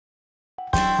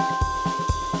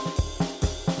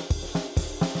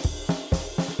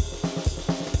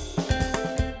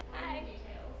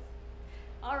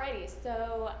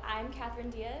I'm Catherine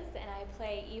Diaz, and I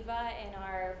play Eva in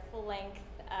our full-length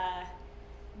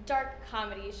dark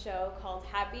comedy show called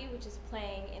Happy, which is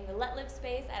playing in the Let Live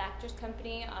space at Actors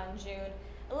Company on June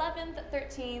 11th,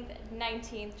 13th,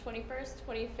 19th, 21st,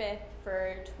 25th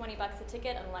for $20 a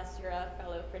ticket, unless you're a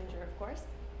fellow Fringer, of course.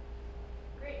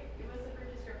 Great. Give us a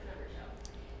brief description of your show.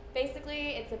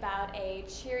 Basically, it's about a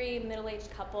cheery,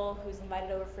 middle-aged couple who's invited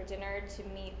over for dinner to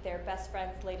meet their best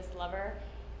friend's latest lover,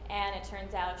 and it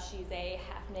turns out she's a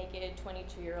half-naked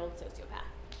 22-year-old sociopath.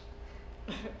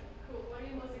 Cool. What are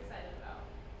you most excited about?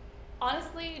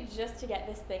 Honestly, just to get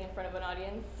this thing in front of an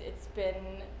audience. It's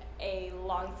been a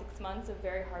long 6 months of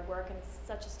very hard work, and it's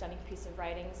such a stunning piece of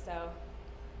writing, so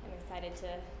I'm excited to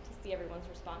see everyone's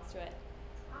response to it.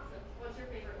 Awesome. What's your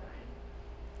favorite line?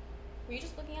 Were you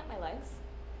just looking at my legs?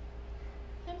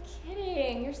 I'm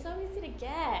kidding. You're so easy to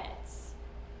get.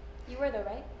 You were though,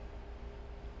 right?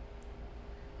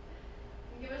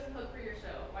 Give us a hook for your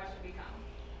show. Why should we come?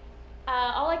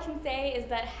 All I can say is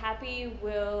that Happy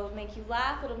will make you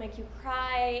laugh, it'll make you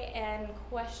cry, and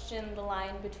question the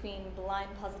line between blind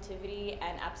positivity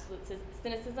and absolute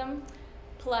cynicism.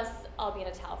 Plus, I'll be in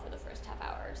a towel for the first half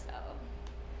hour, so.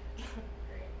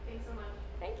 Great. Thanks so much.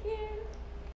 Thank you.